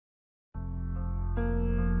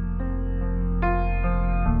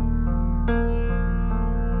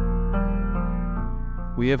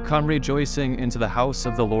We have come rejoicing into the house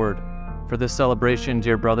of the Lord for this celebration,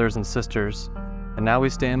 dear brothers and sisters. And now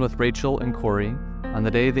we stand with Rachel and Corey on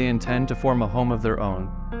the day they intend to form a home of their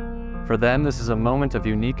own. For them, this is a moment of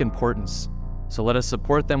unique importance. So let us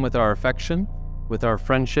support them with our affection, with our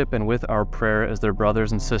friendship, and with our prayer as their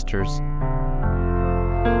brothers and sisters.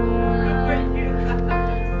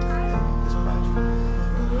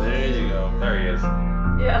 There you go. There he is.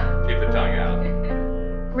 Yeah. Keep the tongue out.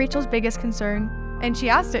 Rachel's biggest concern, and she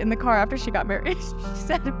asked it in the car after she got married. She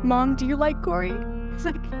said, "Mom, do you like Corey?" It's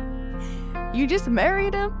like, you just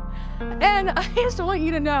married him? And I just want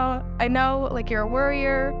you to know, I know like you're a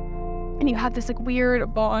worrier and you have this like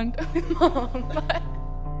weird bond with Mom, but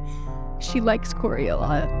she likes Corey a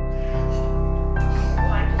lot. Well,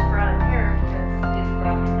 I just brought him here because it's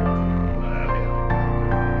brought him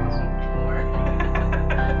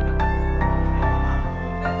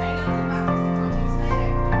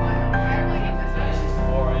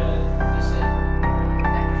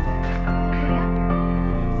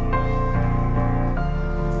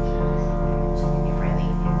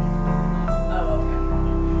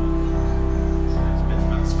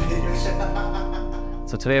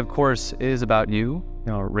So today, of course, is about you,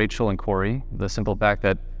 Rachel and Corey. The simple fact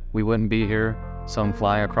that we wouldn't be here, some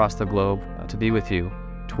flying across the globe, to be with you,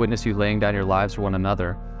 to witness you laying down your lives for one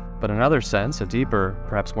another. But in another sense, a deeper,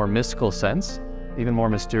 perhaps more mystical sense, even more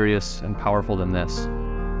mysterious and powerful than this.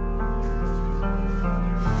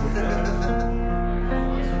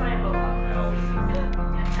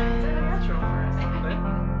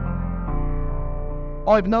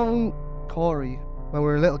 I've known Corey when we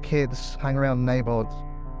were little kids, hanging around the neighbourhood.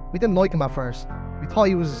 We didn't like him at first. We thought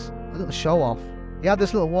he was a little show-off. He had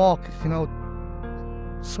this little walk,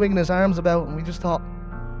 swinging his arms about, and we just thought,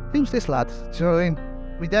 who's this lad? Do you know what I mean?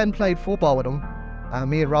 We then played football with him, and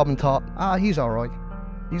me and Robin thought, he's alright.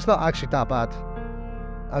 He's not actually that bad.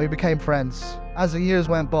 And we became friends. As the years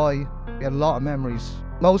went by, we had a lot of memories.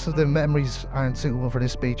 Most of the memories aren't suitable for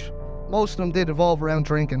this speech. Most of them did evolve around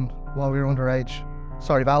drinking while we were underage.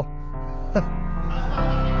 Sorry, Val.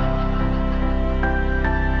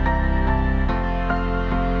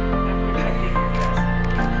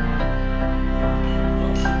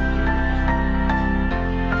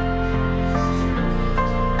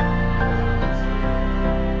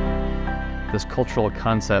 This cultural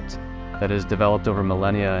concept that has developed over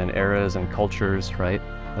millennia and eras and cultures, right?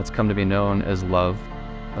 That's come to be known as love,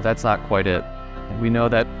 but that's not quite it. We know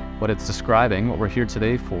that what it's describing, what we're here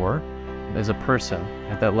today for, is a person,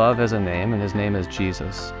 and that love has a name, and his name is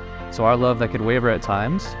Jesus. So our love that could waver at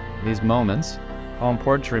times, these moments, how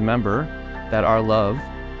important to remember that our love,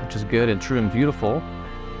 which is good and true and beautiful,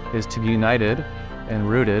 is to be united and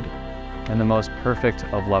rooted in the most perfect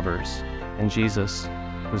of lovers, in Jesus,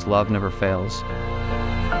 whose love never fails.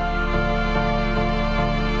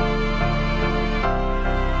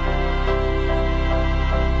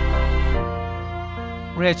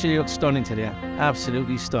 Rachel, you look stunning today.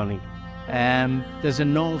 Absolutely stunning. There's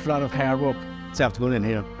an awful lot of hard work that's after going in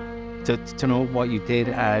here to know what you did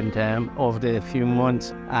and over the few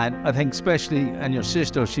months. And I think especially, and your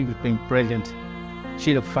sister, she's been brilliant.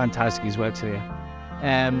 She looked fantastic as well today.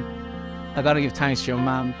 I got to give thanks to your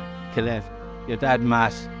mum, Kalev, your dad,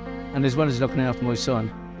 Matt, and as well as looking after my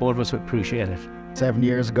son. Both of us would appreciate it. 7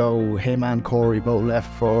 years ago, him and Corey both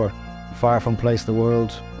left for a far from place in the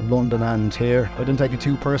world, London and here. I didn't take it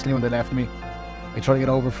too personally when they left me. I tried to get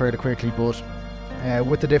over fairly quickly, but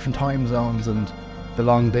with the different time zones and the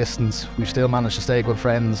long distance, we still managed to stay good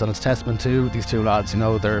friends, and it's testament to these two lads.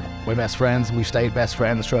 They're my best friends, and we stayed best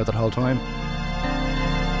friends throughout that whole time.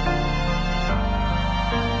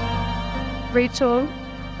 Rachel,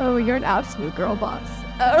 oh, you're an absolute girl boss.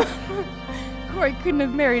 Corey couldn't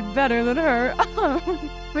have married better than her.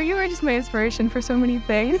 But you were just my inspiration for so many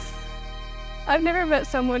things. I've never met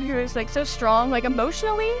someone who is like so strong, like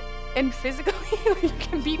emotionally and physically. You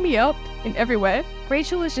can beat me up in every way.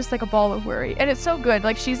 Rachel is just like a ball of worry, and it's so good.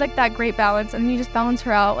 Like, she's like that great balance, and you just balance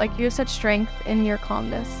her out. Like, you have such strength in your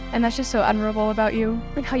calmness, and that's just so admirable about you.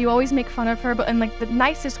 And how you always make fun of her, but in like the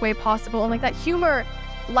nicest way possible, and like that humor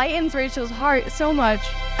lightens Rachel's heart so much.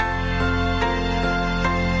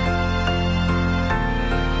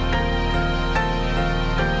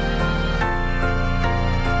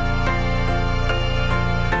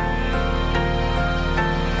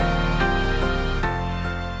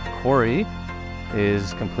 Corey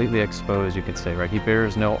is completely exposed, you could say, right? He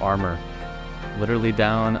bears no armor. Literally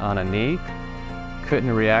down on a knee,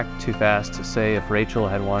 couldn't react too fast to say if Rachel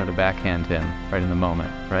had wanted to backhand him right in the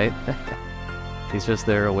moment, right? He's just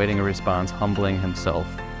there awaiting a response, humbling himself.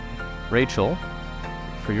 Rachel,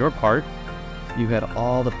 for your part, you had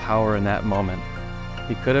all the power in that moment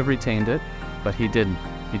He could have retained it, but he didn't.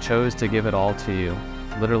 He chose to give it all to you,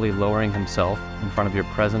 literally lowering himself in front of your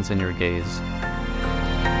presence and your gaze.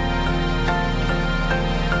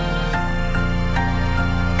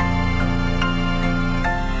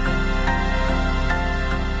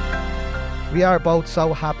 We are both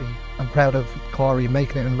so happy and proud of Corey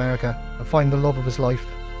making it in America and finding the love of his life.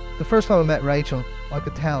 The first time I met Rachel, I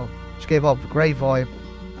could tell she gave off a great vibe,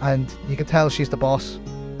 and you could tell she's the boss.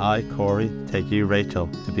 I, Corey, take you, Rachel,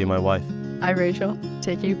 to be my wife. I, Rachel,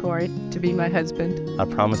 take you, Corey, to be my husband. I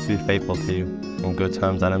promise to be faithful to you, in good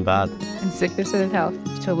times and in bad, In sickness and in health,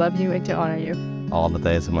 to love you and to honor you. all the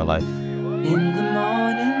days of my life. In the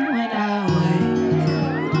morning when I wake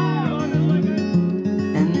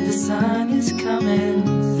and the sun is coming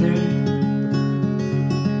through,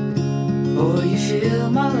 oh, you fill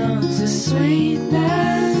my lungs with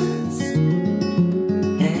sweetness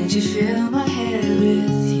and you fill my head with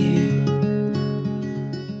you.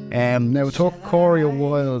 Now it took Corey a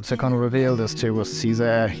while to kind of reveal this to us.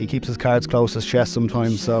 He keeps his cards close to his chest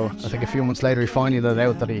sometimes, so I think a few months later he finally let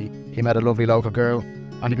out that he met a lovely local girl.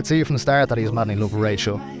 And you could see from the start that he was madly in love with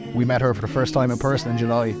Rachel. We met her for the first time in person in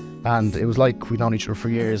July, and it was like we'd known each other for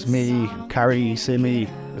years. Me, Carrie, Simi,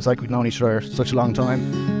 it's like we'd known each other such a long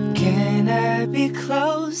time. Can I be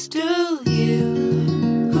close to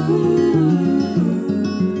you? Ooh.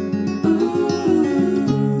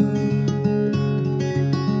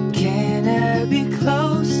 Can I be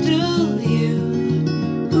close to you?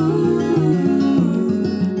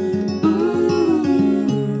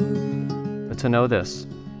 But to know this,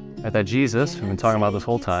 that Jesus, we've been talking about this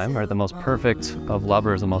whole time, the most perfect of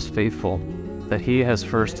lovers, the most faithful, that he has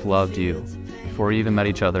first loved you. Before you even met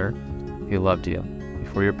each other, he loved you.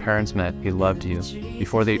 Before your parents met, he loved you.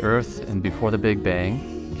 Before the earth and before the Big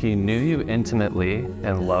Bang, he knew you intimately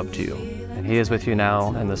and loved you. And he is with you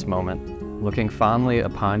now in this moment, looking fondly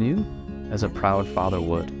upon you as a proud father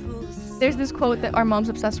would. There's this quote that our mom's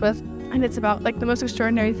obsessed with, and it's about like the most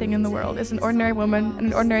extraordinary thing in the world is an ordinary woman and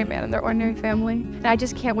an ordinary man and their ordinary family. And I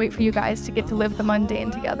just can't wait for you guys to get to live the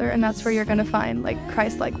mundane together, and that's where you're gonna find like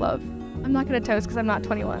Christ-like love. I'm not gonna toast because I'm not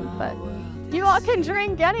 21, but you all can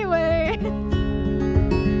drink anyway.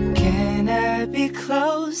 Can I be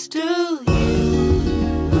close to you?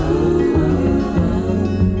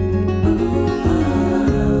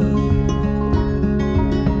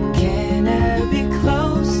 Can I be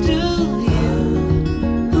close to you?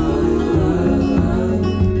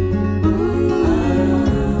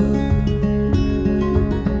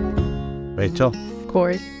 Rachel,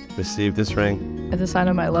 Corey, receive this ring as a sign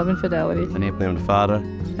of my love and fidelity, in the name of the Father,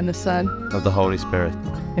 and the Son, of the Holy Spirit.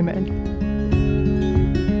 amen.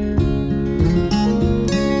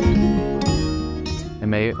 And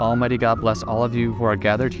may Almighty God bless all of you who are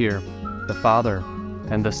gathered here, the Father,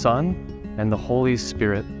 and the Son, and the Holy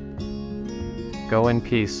Spirit. Go in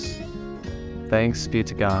peace. Thanks be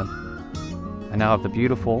to God. I now have the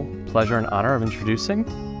beautiful pleasure and honor of introducing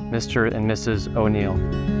Mr. and Mrs. O'Neill.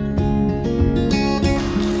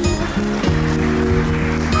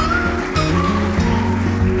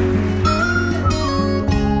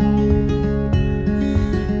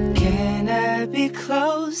 Can I be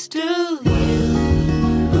close to you?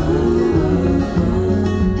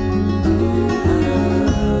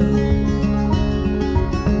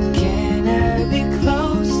 Can I be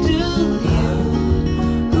close to you?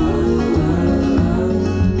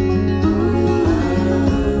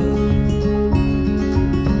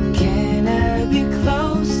 Can I be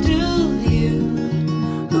close to you?